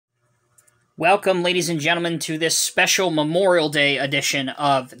Welcome, ladies and gentlemen, to this special Memorial Day edition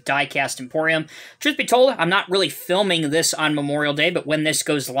of Diecast Emporium. Truth be told, I'm not really filming this on Memorial Day, but when this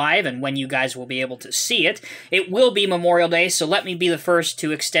goes live and when you guys will be able to see it, it will be Memorial Day, so let me be the first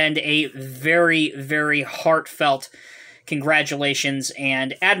to extend a very, very heartfelt congratulations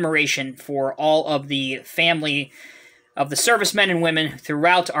and admiration for all of the family of the servicemen and women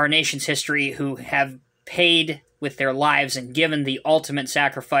throughout our nation's history who have paid with their lives and given the ultimate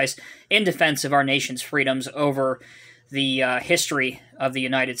sacrifice in defense of our nation's freedoms over the history of the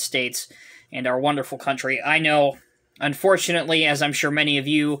United States and our wonderful country. I know, unfortunately, as I'm sure many of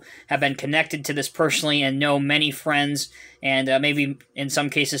you have been connected to this personally and know many friends and maybe in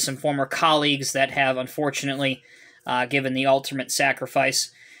some cases some former colleagues that have unfortunately given the ultimate sacrifice.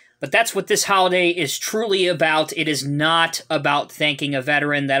 But that's what this holiday is truly about. It is not about thanking a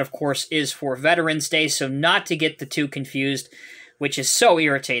veteran. That, of course, is for Veterans Day, so not to get the two confused, which is so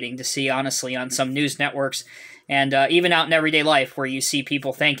irritating to see, honestly, on some news networks, and even out in everyday life where you see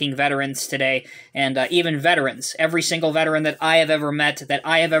people thanking veterans today, and even veterans. Every single veteran that I have ever met, that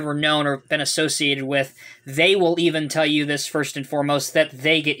I have ever known or been associated with, they will even tell you this first and foremost, that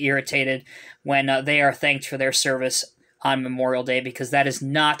they get irritated when they are thanked for their service on Memorial Day, because that is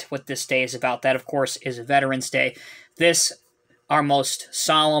not what this day is about. That, of course, is Veterans Day. This, our most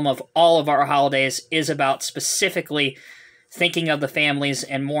solemn of all of our holidays, is about specifically thinking of the families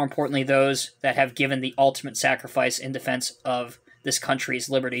and, more importantly, those that have given the ultimate sacrifice in defense of this country's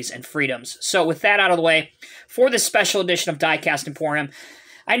liberties and freedoms. So with that out of the way, for this special edition of Diecast Emporium,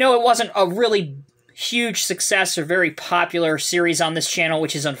 I know it wasn't a really huge success or very popular series on this channel,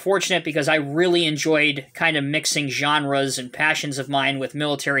 which is unfortunate because I really enjoyed kind of mixing genres and passions of mine with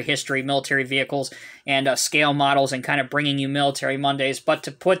military history, military vehicles, and scale models, and kind of bringing you Military Mondays. But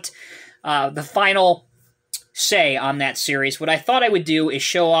to put the final say on that series, what I thought I would do is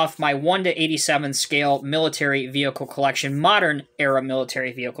show off my 1:87 scale military vehicle collection, modern era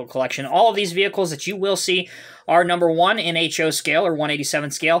military vehicle collection. All of these vehicles that you will see are number 1 in HO scale, or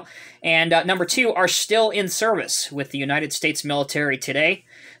 1:87 scale, and number 2 are still in service with the United States military today.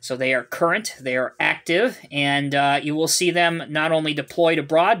 So they are current, they are active, and you will see them not only deployed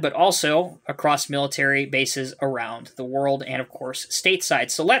abroad, but also across military bases around the world and, of course, stateside.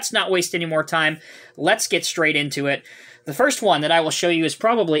 So let's not waste any more time. Let's get straight into it. The first one that I will show you is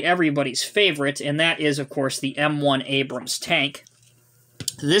probably everybody's favorite, and that is, of course, the M1 Abrams tank.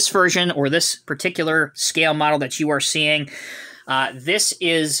 This version, or this particular scale model that you are seeing, this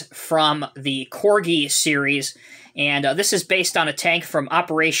is from the Corgi series, and this is based on a tank from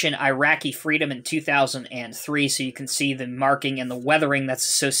Operation Iraqi Freedom in 2003, so you can see the marking and the weathering that's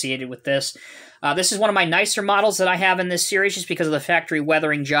associated with this. This is one of my nicer models that I have in this series just because of the factory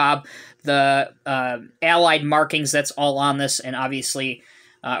weathering job, the allied markings that's all on this, and obviously,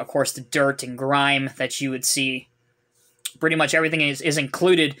 of course, the dirt and grime that you would see. Pretty much everything is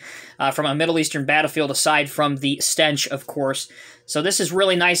included from a Middle Eastern battlefield, aside from the stench, of course. So this is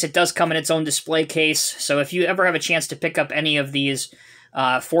really nice. It does come in its own display case. So if you ever have a chance to pick up any of these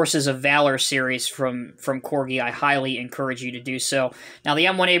Forces of Valor series from Corgi, I highly encourage you to do so. Now, the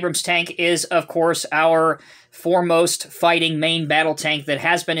M1 Abrams tank is, of course, our foremost fighting main battle tank that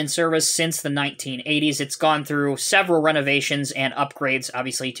has been in service since the 1980s. It's gone through several renovations and upgrades,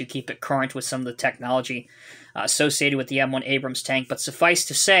 obviously, to keep it current with some of the technology associated with the M1 Abrams tank. But suffice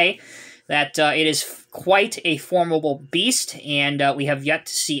to say that it is quite a formidable beast, and we have yet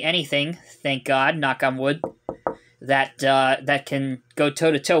to see anything, thank God, knock on wood, that can go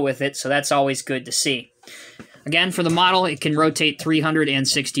toe-to-toe with it, so that's always good to see. Again, for the model, it can rotate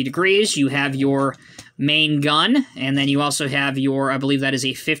 360 degrees. You have your main gun, and then you also have your, I believe that is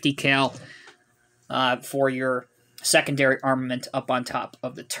a 50 cal for your secondary armament up on top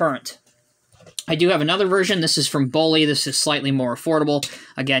of the turret. I do have another version. This is from Bully. This is slightly more affordable.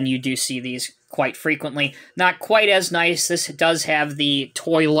 Again, you do see these quite frequently. Not quite as nice. This does have the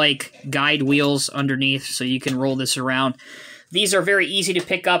toy-like guide wheels underneath, so you can roll this around. These are very easy to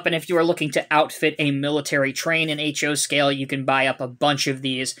pick up, and if you are looking to outfit a military train in HO scale, you can buy up a bunch of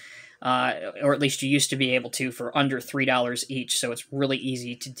these, or at least you used to be able to, for under $3 each, so it's really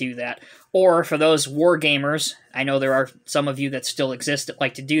easy to do that. Or for those war gamers, I know there are some of you that still exist that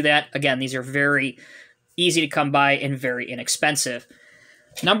like to do that. Again, these are very easy to come by and very inexpensive.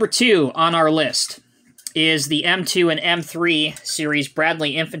 Number 2 on our list is the M2 and M3 series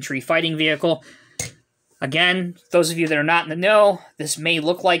Bradley Infantry Fighting Vehicle. Again, those of you that are not in the know, this may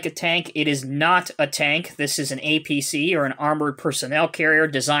look like a tank. It is not a tank. This is an APC, or an Armored Personnel Carrier,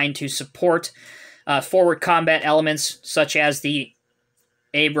 designed to support forward combat elements such as the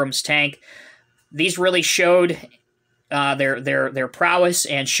Abrams tank. These really showed their prowess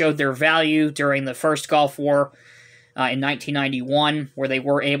and showed their value during the first Gulf War in 1991, where they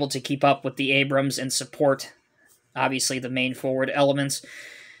were able to keep up with the Abrams and support, obviously, the main forward elements.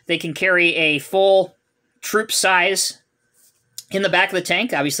 They can carry a full troop size in the back of the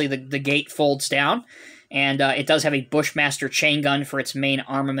tank. Obviously, the gate folds down, and it does have a Bushmaster chain gun for its main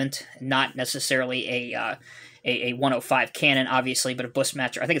armament, not necessarily a 105 cannon, obviously, but a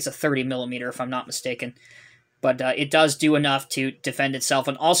Bushmaster. I think it's a 30 millimeter, if I'm not mistaken. But it does do enough to defend itself.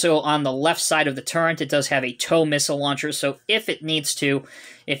 And also on the left side of the turret, it does have a tow missile launcher. So if it needs to,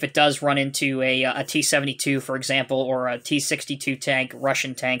 if it does run into a T-72, for example, or a T-62 tank,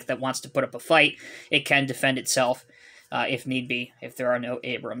 Russian tank that wants to put up a fight, it can defend itself if need be, if there are no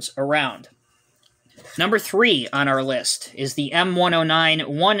Abrams around. Number 3 on our list is the M109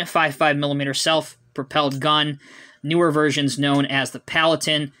 155mm self-propelled gun, newer versions known as the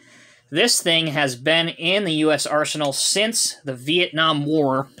Paladin. This thing has been in the U.S. arsenal since the Vietnam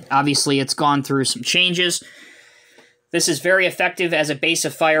War. Obviously, it's gone through some changes. This is very effective as a base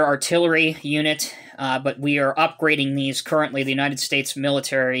of fire artillery unit, but we are upgrading these currently. The United States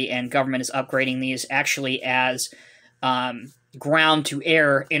military and government is upgrading these actually as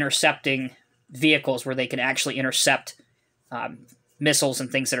ground-to-air intercepting vehicles where they can actually intercept missiles and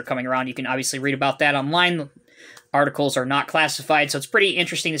things that are coming around. You can obviously read about that online. Articles are not classified, so it's pretty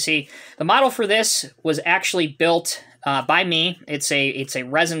interesting to see. The model for this was actually built by me. It's a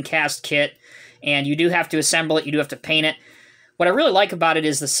resin cast kit, and you do have to assemble it. You do have to paint it. What I really like about it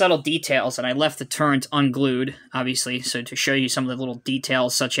is the subtle details, and I left the turret unglued, obviously, so to show you some of the little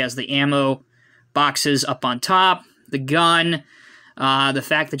details, such as the ammo boxes up on top, the gun, the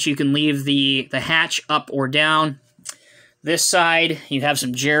fact that you can leave the hatch up or down. This side, you have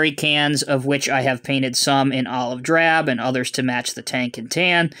some jerry cans, of which I have painted some in olive drab and others to match the tank in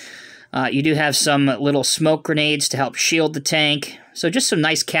tan. You do have some little smoke grenades to help shield the tank. So just some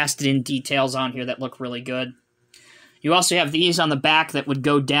nice casted-in details on here that look really good. You also have these on the back that would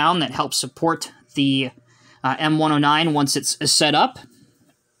go down that help support the M109 once it's set up.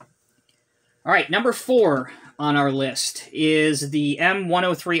 All right, number 4 on our list is the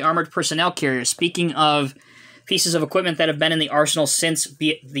M103 Armored Personnel Carrier. Speaking of pieces of equipment that have been in the arsenal since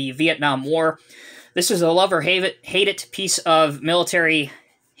the Vietnam War, this is a love or hate it piece of military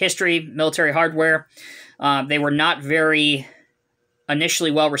history, military hardware. They were not very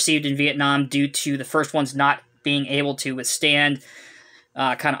initially well received in Vietnam due to the first ones not being able to withstand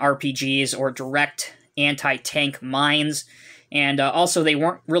kind of RPGs or direct anti-tank mines. And also they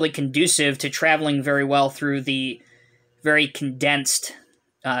weren't really conducive to traveling very well through the very condensed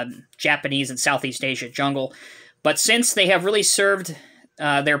Japanese and Southeast Asia jungle. But since they have really served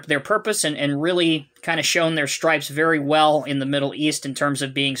their purpose and really kind of shown their stripes very well in the Middle East in terms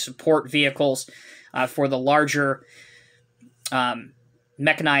of being support vehicles for the larger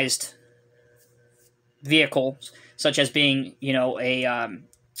mechanized vehicles, such as being, you know, a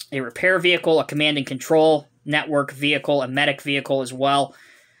repair vehicle, a command and control network vehicle, a medic vehicle as well.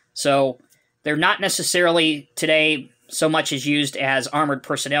 So they're not necessarily today so much as used as armored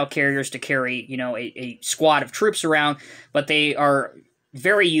personnel carriers to carry, you know, a squad of troops around, but they are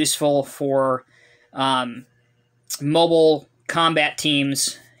very useful for mobile combat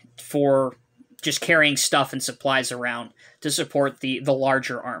teams for just carrying stuff and supplies around to support the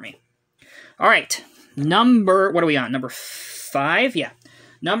larger army. All right, what are we on? Number 5? Yeah.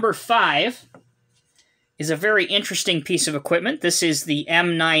 Number 5 is a very interesting piece of equipment. This is the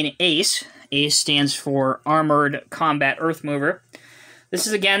M9 ACE. ACE stands for Armored Combat Earth Mover. This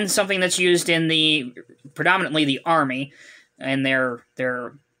is, again, something that's used in predominantly the Army and their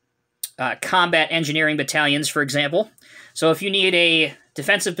combat engineering battalions, for example. So if you need a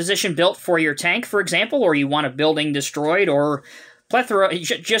defensive position built for your tank, for example, or you want a building destroyed, or plethora,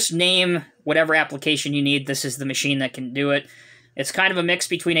 just name whatever application you need, this is the machine that can do it. It's kind of a mix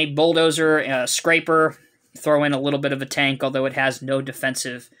between a bulldozer, a scraper, throw in a little bit of a tank, although it has no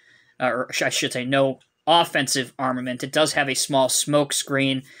defensive, or I should say no offensive armament. It does have a small smoke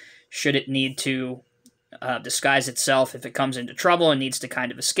screen should it need to disguise itself if it comes into trouble and needs to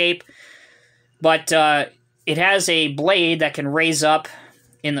kind of escape. But it has a blade that can raise up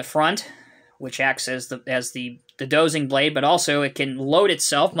in the front, which acts as the dozing blade, but also it can load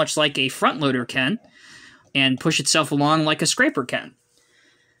itself, much like a front loader can, and push itself along like a scraper can.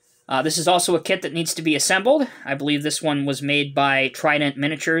 This is also a kit that needs to be assembled. I believe this one was made by Trident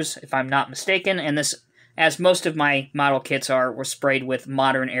Miniatures, if I'm not mistaken, and this, as most of my model kits are, were sprayed with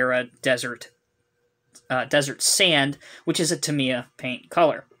modern-era desert sand, which is a Tamiya paint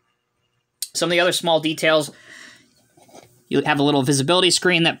color. Some of the other small details, You have a little visibility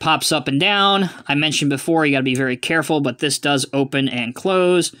screen that pops up and down. I mentioned before, you got to be very careful, but this does open and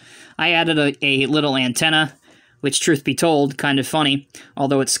close. I added a little antenna, which, truth be told, kind of funny,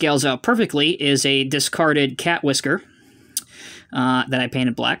 although it scales out perfectly, is a discarded cat whisker that I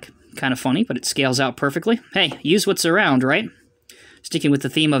painted black. Kind of funny, but it scales out perfectly. Hey, use what's around, right? Sticking with the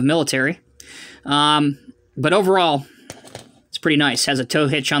theme of military. But overall, it's pretty nice. Has a tow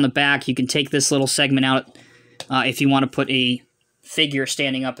hitch on the back. You can take this little segment out if you want to put a figure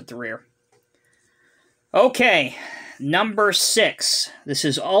standing up at the rear. Okay, number 6. This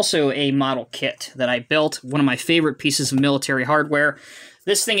is also a model kit that I built. One of my favorite pieces of military hardware.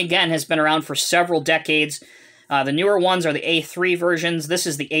 This thing, again, has been around for several decades. The newer ones are the A3 versions. This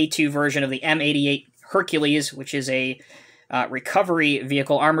is the A2 version of the M88 Hercules, which is a recovery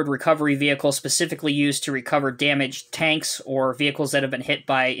vehicle, armored recovery vehicle, specifically used to recover damaged tanks or vehicles that have been hit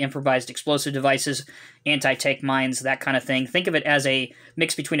by improvised explosive devices, anti-tank mines, that kind of thing. Think of it as a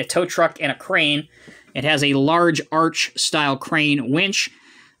mix between a tow truck and a crane. It has a large arch-style crane winch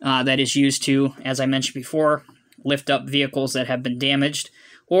that is used to, as I mentioned before, lift up vehicles that have been damaged.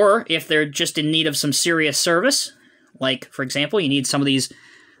 Or if they're just in need of some serious service, like, for example, you need some of these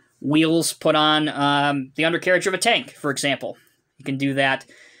wheels put on the undercarriage of a tank, for example. You can do that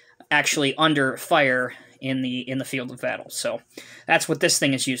actually under fire in the field of battle. So that's what this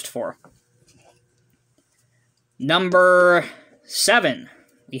thing is used for. Number 7,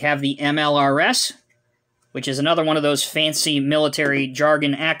 we have the MLRS, which is another one of those fancy military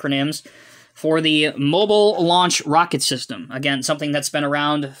jargon acronyms for the Mobile Launch Rocket System. Again, something that's been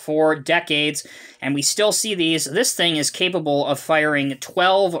around for decades, and we still see these. This thing is capable of firing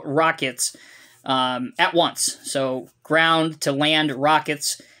 12 rockets at once. So ground to land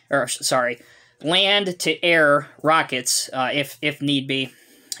rockets, or sorry, land to air rockets if need be.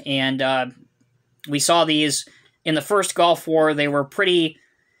 And we saw these in the first Gulf War. They were pretty,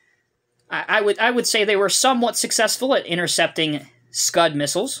 I would say they were somewhat successful at intercepting Scud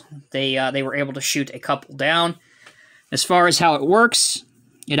missiles. They were able to shoot a couple down. As far as how it works,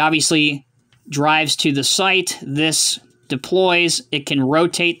 it obviously drives to the site. This deploys. It can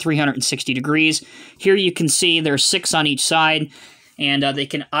rotate 360 degrees. Here you can see there's 6 on each side, and they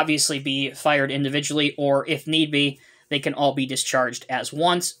can obviously be fired individually, or if need be, they can all be discharged at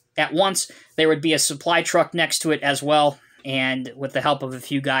once. There would be a supply truck next to it as well, and with the help of a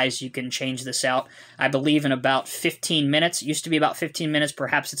few guys, you can change this out, I believe, in about 15 minutes. It used to be about 15 minutes.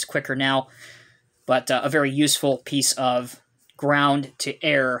 Perhaps it's quicker now. But a very useful piece of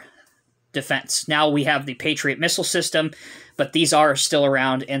ground-to-air defense. Now we have the Patriot missile system, but these are still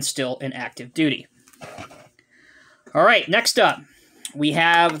around and still in active duty. All right, next up, we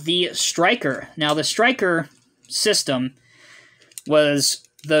have the Stryker. Now, the Stryker system was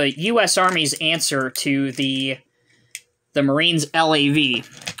the U.S. Army's answer to the Marines' LAV.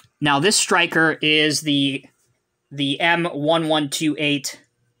 Now, this Stryker is the M1128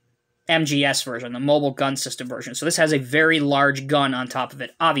 MGS version, the mobile gun system version. So this has a very large gun on top of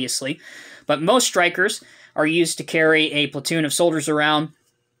it, obviously. But most Strykers are used to carry a platoon of soldiers around.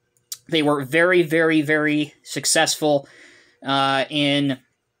 They were very, very, very successful in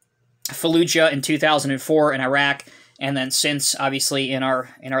Fallujah in 2004 in Iraq, and then since, obviously, in our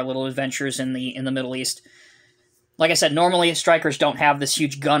little adventures in the Middle East. Like I said, normally Strykers don't have this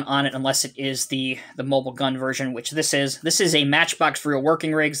huge gun on it unless it is the mobile gun version, which this is. This is a Matchbox for real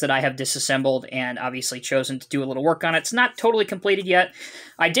working rigs that I have disassembled and obviously chosen to do a little work on it. It's not totally completed yet.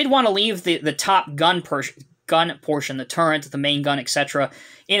 I did want to leave the top gun portion, the turret, the main gun, etc.,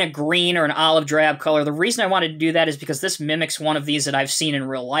 in a green or an olive drab color. The reason I wanted to do that is because this mimics one of these that I've seen in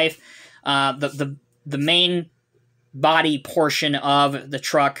real life. The main body portion of the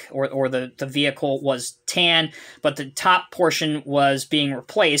truck or the vehicle was tan, but the top portion was being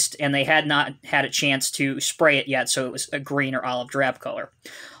replaced, and they had not had a chance to spray it yet, so it was a green or olive drab color.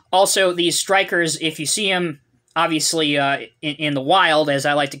 Also, these Strykers, if you see them, obviously in the wild, as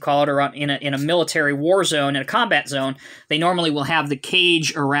I like to call it, or in a military war zone, in a combat zone, they normally will have the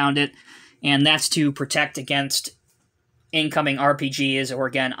cage around it, and that's to protect incoming RPGs or,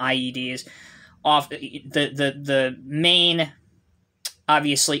 again, IEDs. Off the main,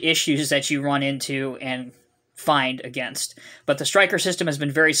 obviously, issues that you run into and find against. But the Stryker system has been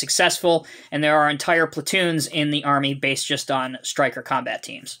very successful, and there are entire platoons in the Army based just on Stryker combat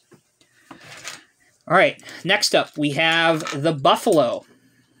teams. All right, next up, we have the Buffalo,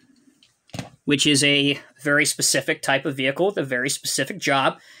 which is a very specific type of vehicle with a very specific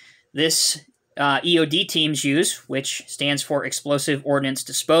job. This EOD teams use, which stands for Explosive Ordnance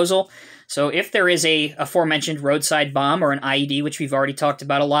Disposal. So if there is a aforementioned roadside bomb or an IED, which we've already talked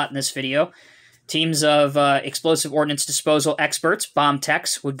about a lot in this video, Teams of explosive ordnance disposal experts, bomb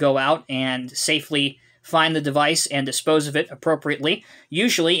techs, would go out and safely find the device and dispose of it appropriately,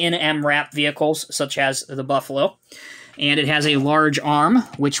 usually in MRAP vehicles such as the Buffalo. And it has a large arm,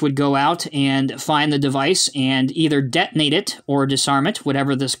 which would go out and find the device and either detonate it or disarm it,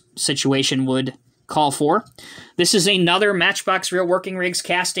 whatever the situation would call for. This is another Matchbox Real Working Rigs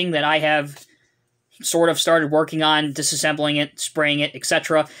casting that I have sort of started working on, disassembling it, spraying it,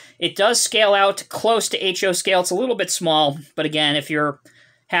 etc. It does scale out close to HO scale. It's a little bit small, but again, if you're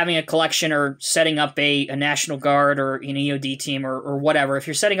having a collection or setting up a National Guard or an EOD team or whatever, if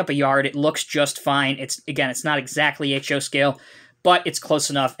you're setting up a yard, it looks just fine. It's not exactly HO scale, but it's close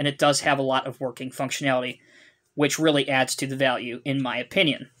enough, and it does have a lot of working functionality, which really adds to the value, in my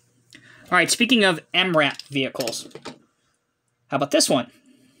opinion. All right, speaking of MRAP vehicles, how about this one?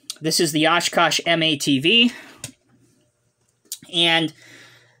 This is the Oshkosh MATV, and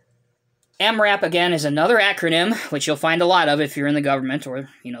MRAP, again, is another acronym, which you'll find a lot of if you're in the government or,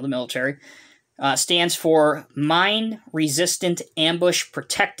 the military. Stands for Mine Resistant Ambush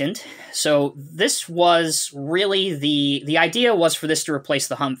Protectant. So this was really the idea was for this to replace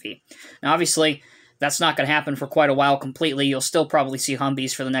the Humvee. Now, obviously, that's not going to happen for quite a while completely. You'll still probably see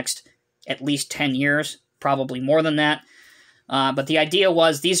Humvees for the next at least 10 years, probably more than that. But the idea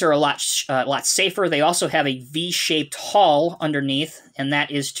was these are a lot safer. They also have a V-shaped hull underneath, and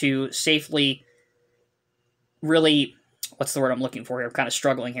that is to safely really, what's the word I'm looking for here? I'm kind of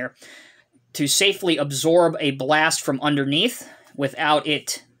struggling here. To safely absorb a blast from underneath without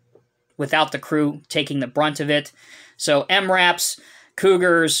the crew taking the brunt of it. So MRAPs,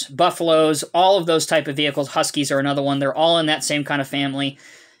 Cougars, Buffaloes, all of those type of vehicles, Huskies are another one. They're all in that same kind of family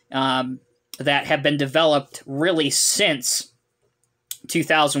that have been developed really since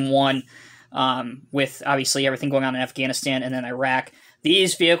 2001, with obviously everything going on in Afghanistan and then Iraq.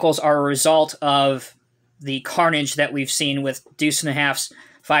 These vehicles are a result of the carnage that we've seen with deuce and a halfs,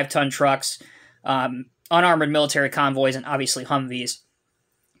 5-ton trucks, unarmored military convoys, and obviously Humvees.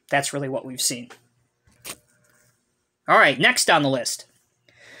 That's really what we've seen. All right, next on the list,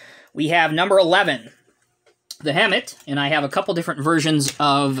 we have number 11, the HEMTT, and I have a couple different versions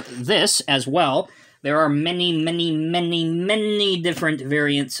of this as well. There are many, many, many, many different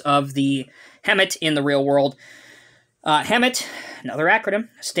variants of the HEMTT in the real world. HEMTT, another acronym,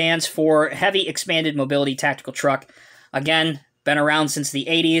 stands for Heavy Expanded Mobility Tactical Truck. Again, been around since the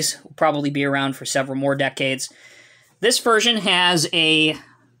 80s, will probably be around for several more decades. This version has a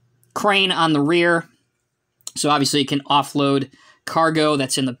crane on the rear, so obviously it can offload cargo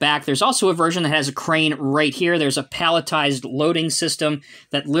that's in the back. There's also a version that has a crane right here. There's a palletized loading system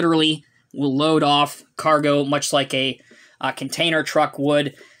that literally will load off cargo much like a container truck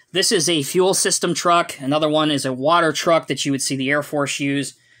would. This is a fuel system truck. Another one is a water truck that you would see the Air Force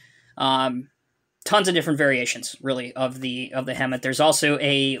use. Tons of different variations, really, of the HEMTT. There's also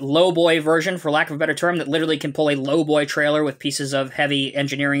a lowboy version, for lack of a better term, that literally can pull a lowboy trailer with pieces of heavy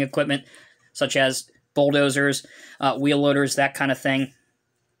engineering equipment, such as bulldozers, wheel loaders, that kind of thing.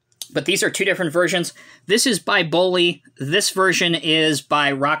 But these are two different versions. This is by Boley. This version is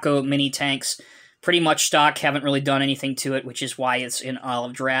by Rocco Mini Tanks. Pretty much stock. Haven't really done anything to it, which is why it's in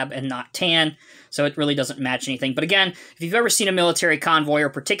olive drab and not tan. So it really doesn't match anything. But again, if you've ever seen a military convoy, or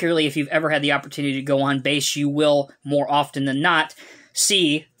particularly if you've ever had the opportunity to go on base, you will, more often than not,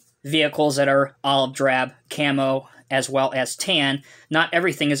 see vehicles that are olive drab, camo, as well as tan. Not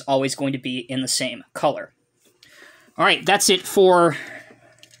everything is always going to be in the same color. All right, that's it for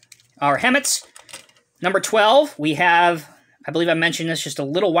our HEMTTs. Number 12, we have, I believe I mentioned this just a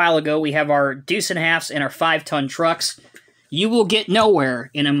little while ago, we have our deuce and a halfs and our 5-ton trucks. You will get nowhere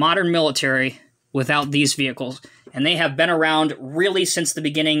in a modern military without these vehicles, and they have been around really since the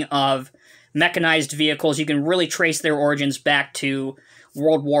beginning of mechanized vehicles. You can really trace their origins back to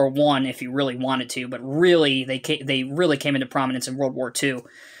World War I if you really wanted to, but really they really came into prominence in World War II.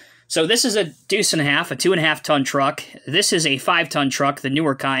 So this is a deuce and a half, a 2.5-ton truck. This is a 5-ton truck, the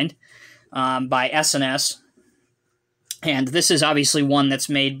newer kind, by S&S. And this is obviously one that's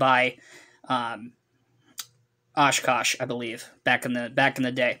made by Oshkosh, I believe, back in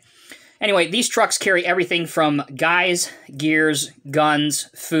the day. Anyway, these trucks carry everything from guys, gears, guns,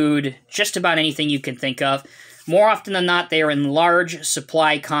 food, just about anything you can think of. More often than not, they are in large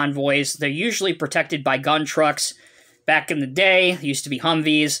supply convoys. They're usually protected by gun trucks. Back in the day, it used to be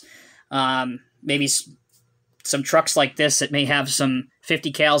Humvees. Maybe some trucks like this that may have some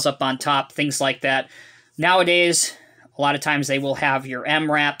 50 cals up on top, things like that. Nowadays, a lot of times they will have your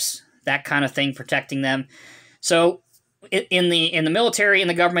MRAPs, that kind of thing, protecting them. So in the military, in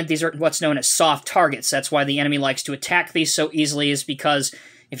the government, these are what's known as soft targets. That's why the enemy likes to attack these so easily, is because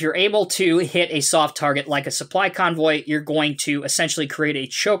if you're able to hit a soft target like a supply convoy, you're going to essentially create a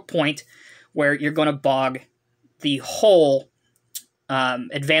choke point where you're going to bog the whole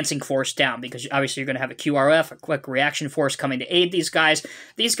advancing force down, because obviously you're going to have a QRF, a quick reaction force, coming to aid these guys.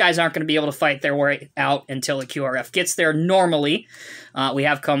 These guys aren't going to be able to fight their way out until the QRF gets there normally. We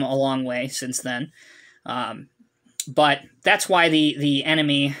have come a long way since then. But that's why the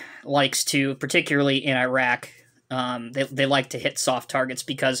enemy likes to, particularly in Iraq, they like to hit soft targets,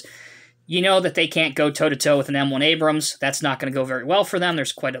 because you know that they can't go toe-to-toe with an M1 Abrams. That's not going to go very well for them.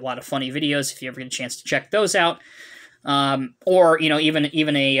 There's quite a lot of funny videos if you ever get a chance to check those out. Or, you know, even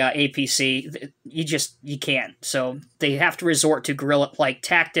a APC, you can't. So they have to resort to guerrilla-like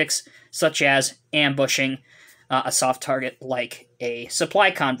tactics, such as ambushing a soft target like a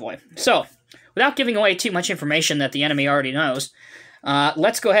supply convoy. So, without giving away too much information that the enemy already knows,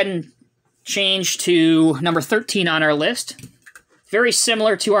 let's go ahead and change to number 13 on our list. Very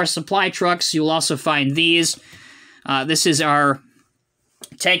similar to our supply trucks, you'll also find these. This is our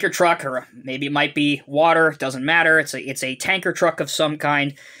tanker truck, or maybe it might be water, doesn't matter. It's a tanker truck of some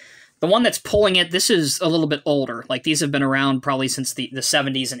kind. The one that's pulling it, this is a little bit older. Like, these have been around probably since the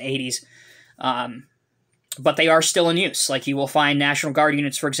 70s and 80s. But they are still in use. Like, you will find National Guard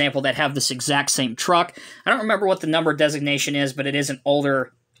units, for example, that have this exact same truck. I don't remember what the number designation is, but it is an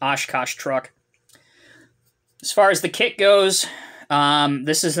older Oshkosh truck. As far as the kit goes,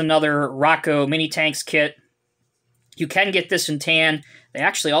 this is another Rocco mini tanks kit. You can get this in tan. They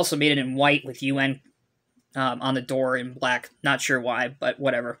actually also made it in white with UN on the door in black. Not sure why, but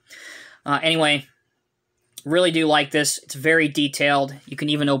whatever. Anyway, really do like this. It's very detailed. You can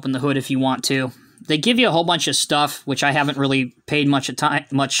even open the hood if you want to. They give you a whole bunch of stuff, which I haven't really paid much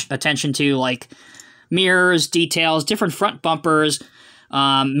attention to, like mirrors, details, different front bumpers,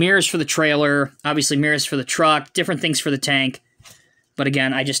 mirrors for the trailer, obviously mirrors for the truck, different things for the tank. But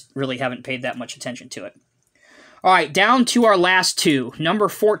again, I just really haven't paid that much attention to it. All right, down to our last two. Number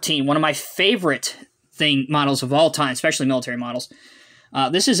 14, one of my favorite models of all time, especially military models.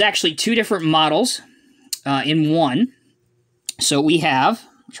 This is actually two different models in one. So we have,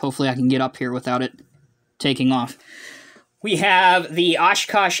 which hopefully I can get up here without it taking off. We have the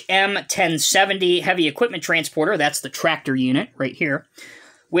Oshkosh M1070 heavy equipment transporter. That's the tractor unit right here.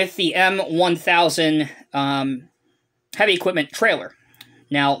 With the M1000 heavy equipment trailer.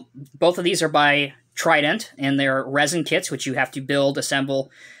 Now, both of these are by Trident, and they're resin kits, which you have to build,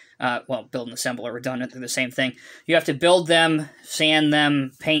 assemble. Well, build and assemble are redundant. They're the same thing. You have to build them, sand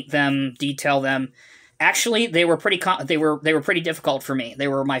them, paint them, detail them. Actually, they were pretty difficult for me. They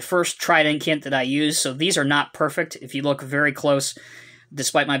were my first Trident kit that I used, so these are not perfect. If you look very close,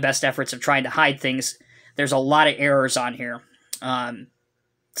 despite my best efforts of trying to hide things, there's a lot of errors on here.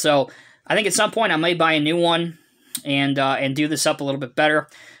 So I think at some point I may buy a new one and do this up a little bit better.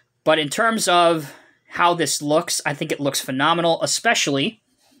 But in terms of how this looks, I think it looks phenomenal, especially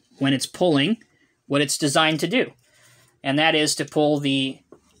when it's pulling what it's designed to do. And that is to pull the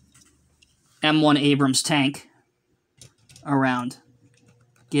M1 Abrams tank around.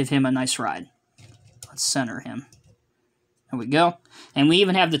 Give him a nice ride. Let's center him. There we go. And we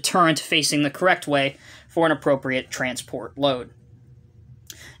even have the turret facing the correct way for an appropriate transport load.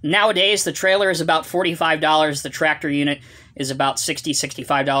 Nowadays, the trailer is about $45. The tractor unit is about $60,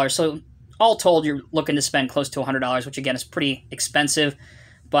 $65. So all told, you're looking to spend close to $100, which again is pretty expensive.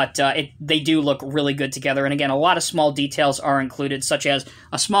 But they do look really good together. And again, a lot of small details are included, such as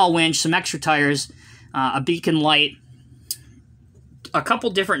a small winch, some extra tires, a beacon light, a couple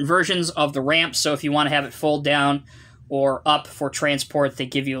different versions of the ramp. So if you want to have it fold down or up for transport, they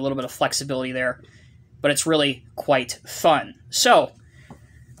give you a little bit of flexibility there. But it's really quite fun. So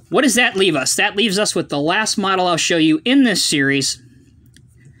what does that leave us? That leaves us with the last model I'll show you in this series.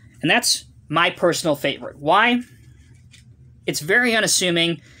 And that's my personal favorite. Why? It's very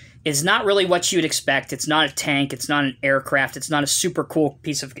unassuming. It's not really what you'd expect. It's not a tank. It's not an aircraft. It's not a super cool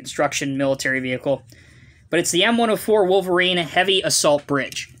piece of construction military vehicle. But it's the M104 Wolverine Heavy Assault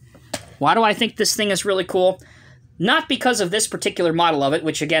Bridge. Why do I think this thing is really cool? Not because of this particular model of it,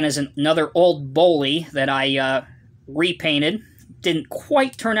 which again is another old Boley that I repainted. Didn't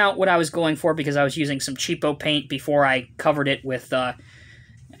quite turn out what I was going for because I was using some cheapo paint before I covered it with...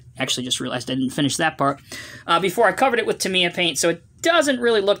 Actually, just realized I didn't finish that part. Before I covered it with Tamiya paint, so it doesn't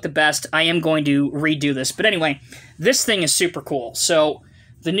really look the best. I am going to redo this. But anyway, this thing is super cool. So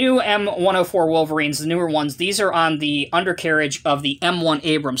the new M104 Wolverines, the newer ones, these are on the undercarriage of the M1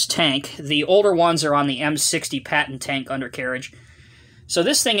 Abrams tank. The older ones are on the M60 Patton tank undercarriage. So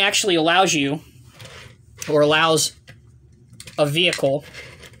this thing actually allows you, or allows a vehicle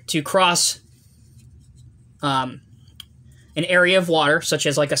to cross an area of water, such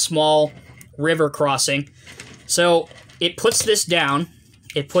as like a small river crossing. So it puts this down,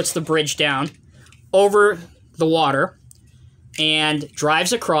 it puts the bridge down over the water and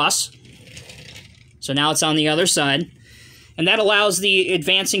drives across. So now it's on the other side. And that allows the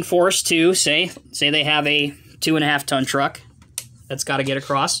advancing force to, say they have a 2.5 ton truck that's got to get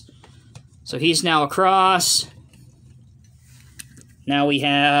across. So he's now across. Now we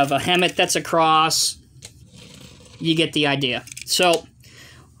have a HEMTT that's across. You get the idea. So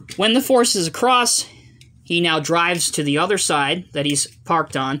when the force is across, he now drives to the other side that he's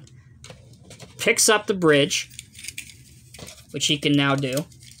parked on, picks up the bridge, which he can now do,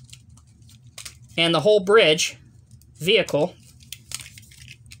 and the whole bridge vehicle,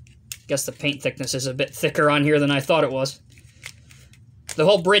 I guess the paint thickness is a bit thicker on here than I thought it was, the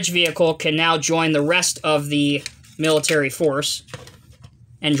whole bridge vehicle can now join the rest of the military force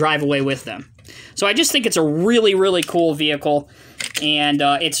and drive away with them. So I just think it's a really, really cool vehicle, and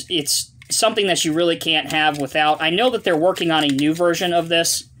it's something that you really can't have without. I know that they're working on a new version of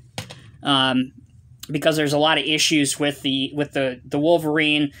this, because there's a lot of issues with the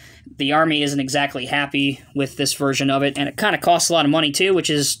Wolverine. The Army isn't exactly happy with this version of it, and it kind of costs a lot of money too, which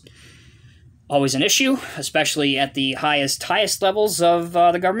is always an issue, especially at the highest levels of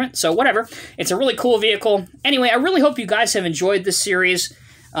the government. So whatever. It's a really cool vehicle. Anyway, I really hope you guys have enjoyed this series.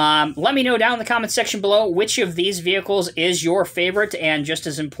 Let me know down in the comment section below which of these vehicles is your favorite, and just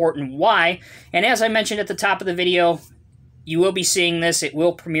as important, why. And as I mentioned at the top of the video, you will be seeing this. It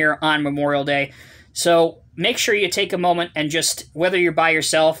will premiere on Memorial Day. So make sure you take a moment and just, whether you're by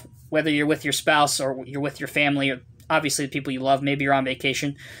yourself, whether you're with your spouse, or you're with your family, or obviously the people you love, maybe you're on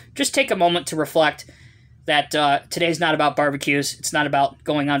vacation, just take a moment to reflect that today's not about barbecues. It's not about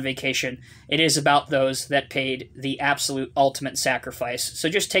going on vacation. It is about those that paid the absolute ultimate sacrifice. So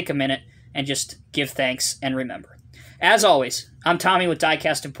just take a minute and just give thanks and remember. As always, I'm Tommy with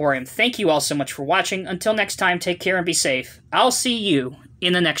Diecast Emporium. Thank you all so much for watching. Until next time, take care and be safe. I'll see you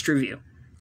in the next review.